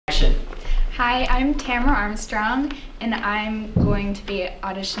Hi, I'm Tamara Armstrong, and I'm going to be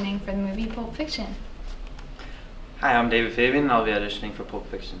auditioning for the movie Pulp Fiction. Hi, I'm David Fabian, and I'll be auditioning for Pulp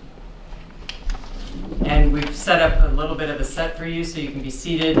Fiction. And we've set up a little bit of a set for you so you can be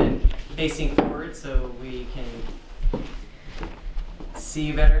seated and facing forward so we can see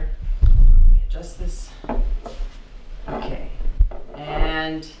you better. Adjust this. Okay.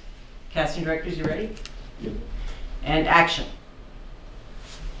 And casting directors, you ready? Yep. And action.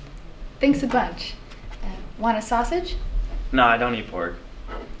 Thanks a bunch. Want a sausage? No, I don't eat pork.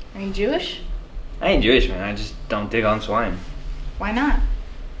 Are you Jewish? I ain't Jewish, man. I just don't dig on swine. Why not?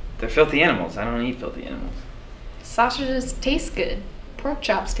 They're filthy animals. I don't eat filthy animals. Sausages taste good. Pork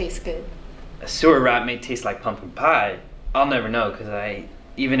chops taste good. A sewer rat may taste like pumpkin pie. I'll never know, because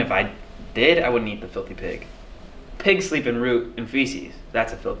even if I did, I wouldn't eat the filthy pig. Pigs sleep in root and feces.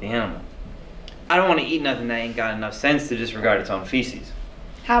 That's a filthy animal. I don't want to eat nothing that ain't got enough sense to disregard its own feces.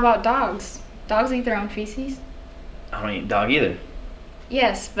 How about dogs? Dogs eat their own feces? I don't eat dog either.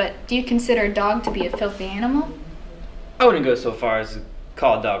 Yes, but do you consider a dog to be a filthy animal? I wouldn't go so far as to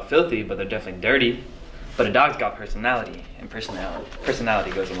call a dog filthy, but they're definitely dirty. But a dog's got personality, and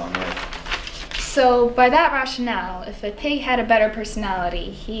personality goes a long way. So, by that rationale, if a pig had a better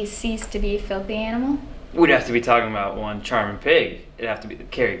personality, he ceased to be a filthy animal? We'd have to be talking about one charming pig. It'd have to be the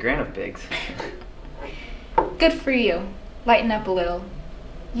Cary Grant of pigs. Good for you. Lighten up a little.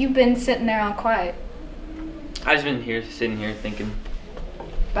 You've been sitting there all quiet. I just been sitting here thinking.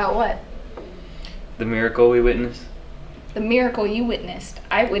 About what? The miracle we witnessed. The miracle you witnessed.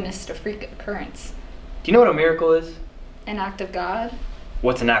 I witnessed a freak occurrence. Do you know what a miracle is? An act of God?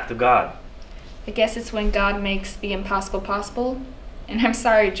 What's an act of God? I guess it's when God makes the impossible possible. And I'm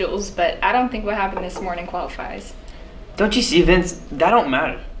sorry, Jules, but I don't think what happened this morning qualifies. Don't you see, Vince? That don't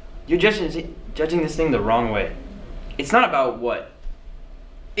matter. You're judging this thing the wrong way. It's not about what.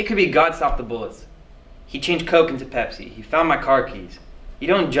 It could be God stopped the bullets. He changed Coke into Pepsi. He found my car keys. You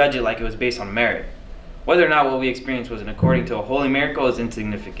don't judge it like it was based on merit. Whether or not what we experienced was according to a holy miracle is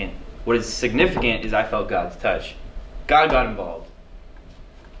insignificant. What is significant is I felt God's touch. God got involved.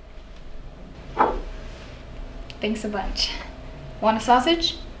 Thanks a bunch. Want a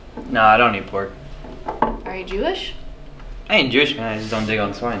sausage? No, I don't eat pork. Are you Jewish? I ain't Jewish, man. I just don't dig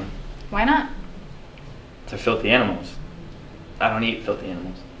on swine. Why not? They're filthy animals. I don't eat filthy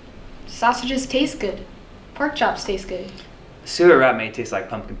animals. Sausages taste good. Pork chops taste good. A sewer rat may taste like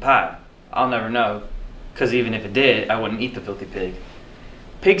pumpkin pie. I'll never know, because even if it did, I wouldn't eat the filthy pig.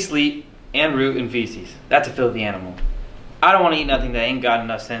 Pigs sleep and root in feces. That's a filthy animal. I don't want to eat nothing that ain't got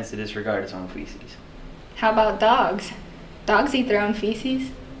enough sense to disregard its own feces. How about dogs? Dogs eat their own feces?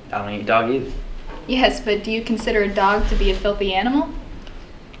 I don't eat dog either. Yes, but do you consider a dog to be a filthy animal?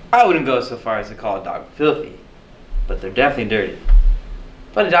 I wouldn't go so far as to call a dog filthy, but they're definitely dirty.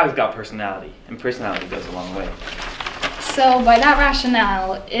 But a dog's got personality, and personality goes a long way. So, by that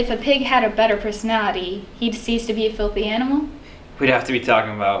rationale, if a pig had a better personality, he'd cease to be a filthy animal? We'd have to be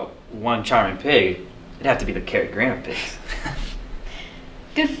talking about one charming pig. It'd have to be the Cary Grant of pigs.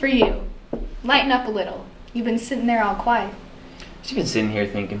 Good for you. Lighten up a little. You've been sitting there all quiet. She's been sitting here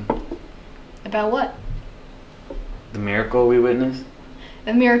thinking. About what? The miracle we witnessed?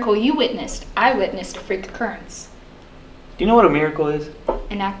 The miracle you witnessed. I witnessed a freak occurrence. Do you know what a miracle is?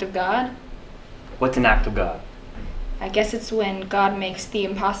 An act of God? What's an act of God? I guess it's when God makes the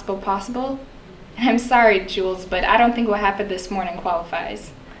impossible possible. And I'm sorry, Jules, but I don't think what happened this morning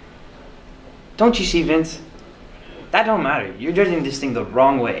qualifies. Don't you see, Vince? That don't matter. You're judging this thing the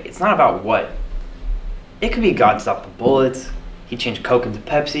wrong way. It's not about what. It could be God stopped the bullets. He changed Coke into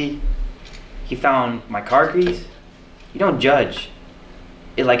Pepsi. He found my car keys. You don't judge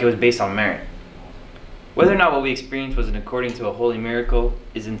it like it was based on merit. Whether or not what we experienced was according to a holy miracle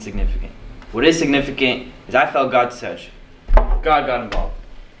is insignificant. What is significant is I felt God's touch. God got involved.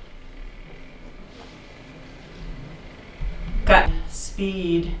 Cut.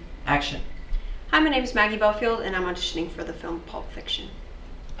 Speed. Action. Hi, my name is Maggie Belfield, and I'm auditioning for the film Pulp Fiction.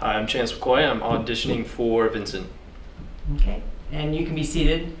 Hi, I'm Chance McCoy. I'm auditioning for Vincent. Okay. And you can be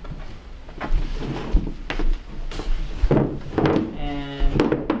seated.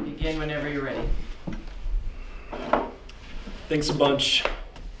 And begin whenever you're ready. Thanks a bunch.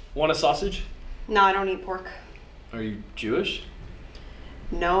 Want a sausage? No, I don't eat pork. Are you Jewish?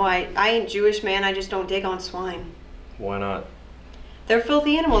 No, I ain't Jewish, man. I just don't dig on swine. Why not? They're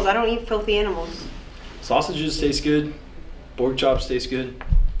filthy animals. I don't eat filthy animals. Sausages taste good. Pork chops taste good.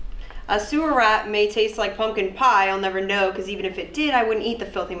 A sewer rat may taste like pumpkin pie. I'll never know, because even if it did, I wouldn't eat the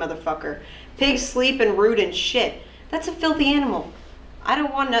filthy motherfucker. Pigs sleep and root and shit. That's a filthy animal. I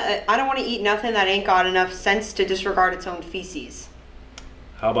don't want to eat nothing that ain't got enough sense to disregard its own feces.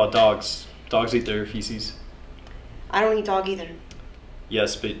 How about dogs? Dogs eat their feces. I don't eat dog either.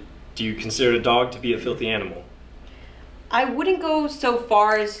 Yes, but do you consider a dog to be a filthy animal? I wouldn't go so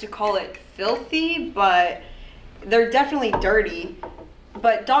far as to call it filthy, but they're definitely dirty.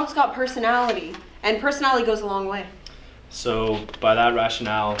 But dogs got personality, and personality goes a long way. So, by that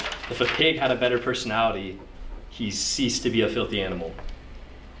rationale, if a pig had a better personality, he ceased to be a filthy animal.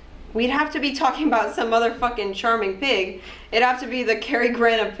 We'd have to be talking about some other fucking charming pig. It'd have to be the Cary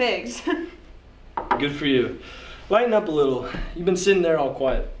Grant of pigs. Good for you. Lighten up a little. You've been sitting there all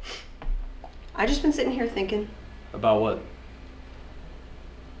quiet. I just been sitting here thinking. About what?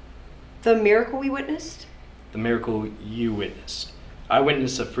 The miracle we witnessed? The miracle you witnessed. I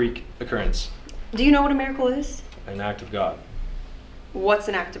witnessed a freak occurrence. Do you know what a miracle is? An act of God. What's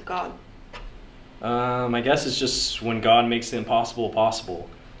an act of God? I guess it's just when God makes the impossible possible.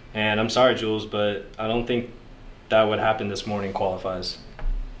 And I'm sorry, Jules, but I don't think that what happened this morning qualifies.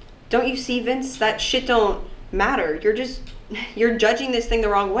 Don't you see, Vince? That shit don't matter. You're judging this thing the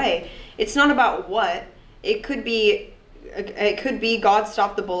wrong way. It's not about what. It could be God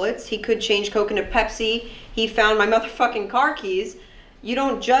stopped the bullets. He could change Coke into Pepsi. He found my motherfucking car keys. You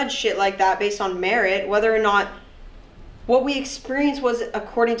don't judge shit like that based on merit. Whether or not what we experienced was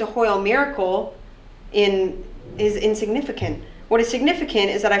according to Hoyle miracle is insignificant. What is significant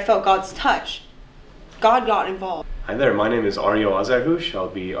is that I felt God's touch. God got involved. Hi there, my name is Aryo Azarhush. I'll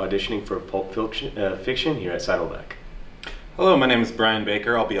be auditioning for Pulp Fiction here at Saddleback. Hello, my name is Brian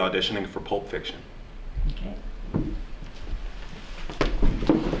Baker. I'll be auditioning for Pulp Fiction. Okay.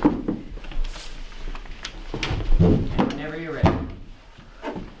 Whenever you're ready.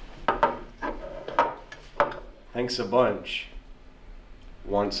 Thanks a bunch.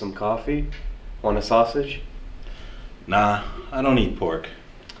 Want some coffee? Want a sausage? Nah, I don't eat pork.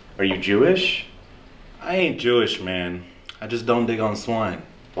 Are you Jewish? I ain't Jewish, man. I just don't dig on swine.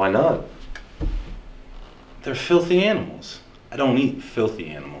 Why not? They're filthy animals. I don't eat filthy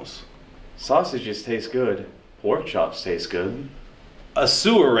animals. Sausages taste good. Pork chops taste good. A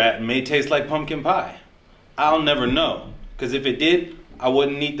sewer rat may taste like pumpkin pie. I'll never know, because if it did, I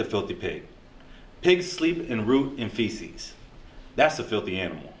wouldn't eat the filthy pig. Pigs sleep and root in feces. That's a filthy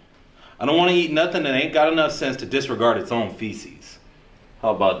animal. I don't want to eat nothing that ain't got enough sense to disregard its own feces.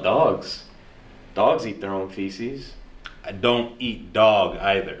 How about dogs? Dogs eat their own feces. I don't eat dog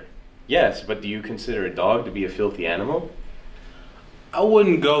either. Yes, but do you consider a dog to be a filthy animal? I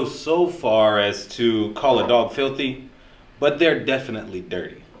wouldn't go so far as to call a dog filthy, but they're definitely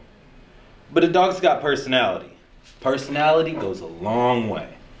dirty. But a dog's got personality. Personality goes a long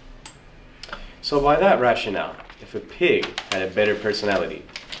way. So by that rationale, if a pig had a better personality,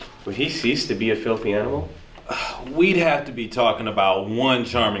 would he cease to be a filthy animal? We'd have to be talking about one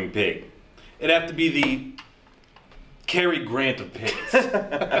charming pig. It'd have to be the Cary Grant of pigs.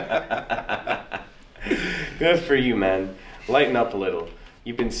 Good for you, man. Lighten up a little.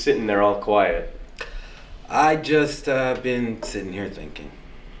 You've been sitting there all quiet. I just been sitting here thinking.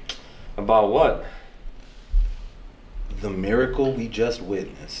 About what? The miracle we just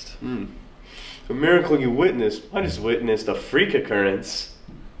witnessed. The miracle you witnessed. I just witnessed a freak occurrence.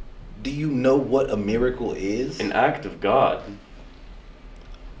 Do you know what a miracle is? An act of God.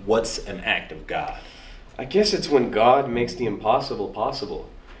 What's an act of God? I guess it's when God makes the impossible possible.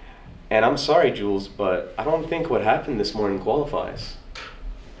 And I'm sorry, Jules, but I don't think what happened this morning qualifies.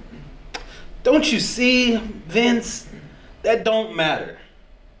 Don't you see, Vince? That don't matter.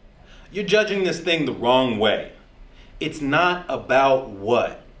 You're judging this thing the wrong way. It's not about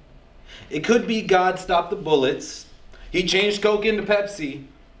what. It could be God stopped the bullets. He changed Coke into Pepsi.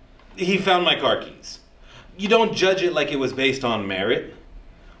 He found my car keys. You don't judge it like it was based on merit.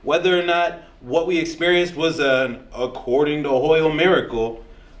 Whether or not what we experienced was an according to Hoyle miracle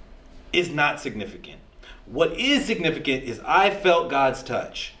is not significant. What is significant is I felt God's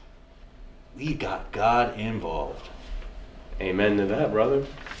touch. We got God involved. Amen to that, brother.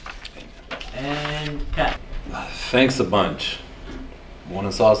 And cut. Thanks a bunch. Want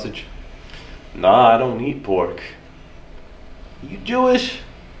a sausage? Nah, I don't eat pork. You Jewish?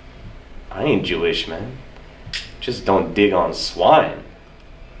 I ain't Jewish, man. Just don't dig on swine.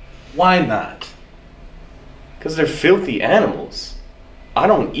 Why not? 'Cause they're filthy animals. I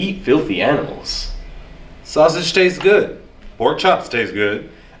don't eat filthy animals. Sausage tastes good. Pork chops taste good.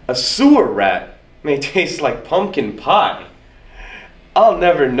 A sewer rat may taste like pumpkin pie. I'll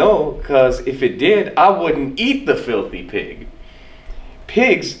never know, 'cause if it did, I wouldn't eat the filthy pig.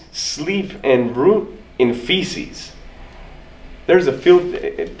 Pigs sleep and root in feces. That's a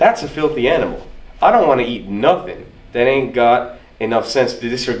filthy animal. I don't want to eat nothing that ain't got enough sense to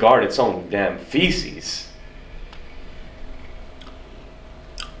disregard its own damn feces.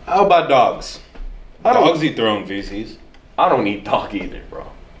 How about dogs? I don't- Dogs eat their own feces. I don't eat dog either, bro.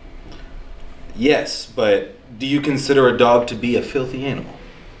 Yes, but do you consider a dog to be a filthy animal?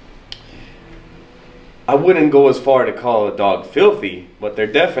 I wouldn't go as far to call a dog filthy, but they're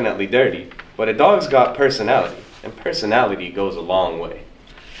definitely dirty. But a dog's got personality, and personality goes a long way.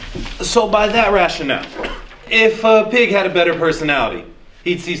 So by that rationale, if a pig had a better personality,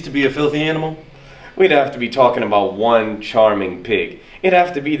 he'd cease to be a filthy animal? We'd have to be talking about one charming pig. It'd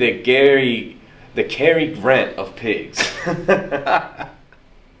have to be the Cary Grant of pigs.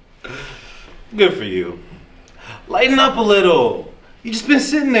 Good for you. Lighten up a little. You just been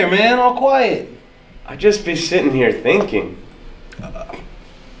sitting there, man, all quiet. I'd just be sitting here thinking.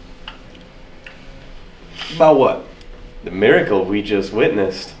 About what? The miracle we just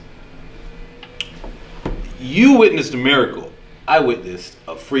witnessed. You witnessed a miracle. I witnessed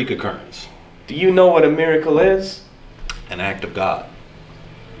a freak occurrence. Do you know what a miracle is? An act of God.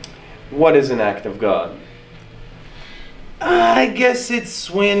 What is an act of God? I guess it's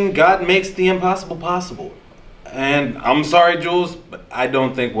when God makes the impossible possible. And I'm sorry, Jules, but I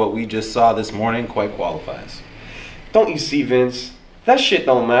don't think what we just saw this morning quite qualifies. Don't you see, Vince? That shit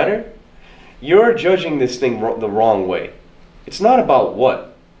don't matter. You're judging this thing the wrong way. It's not about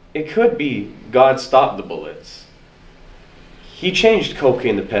what. It could be God stopped the bullets. He changed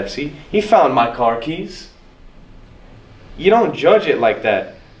cocaine to Pepsi. He found my car keys. You don't judge it like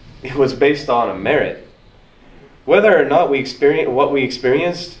that. It was based on a merit. Whether or not what we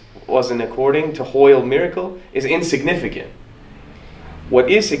experienced wasn't according to Hoyle miracle is insignificant.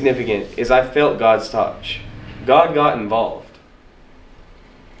 What is significant is I felt God's touch. God got involved.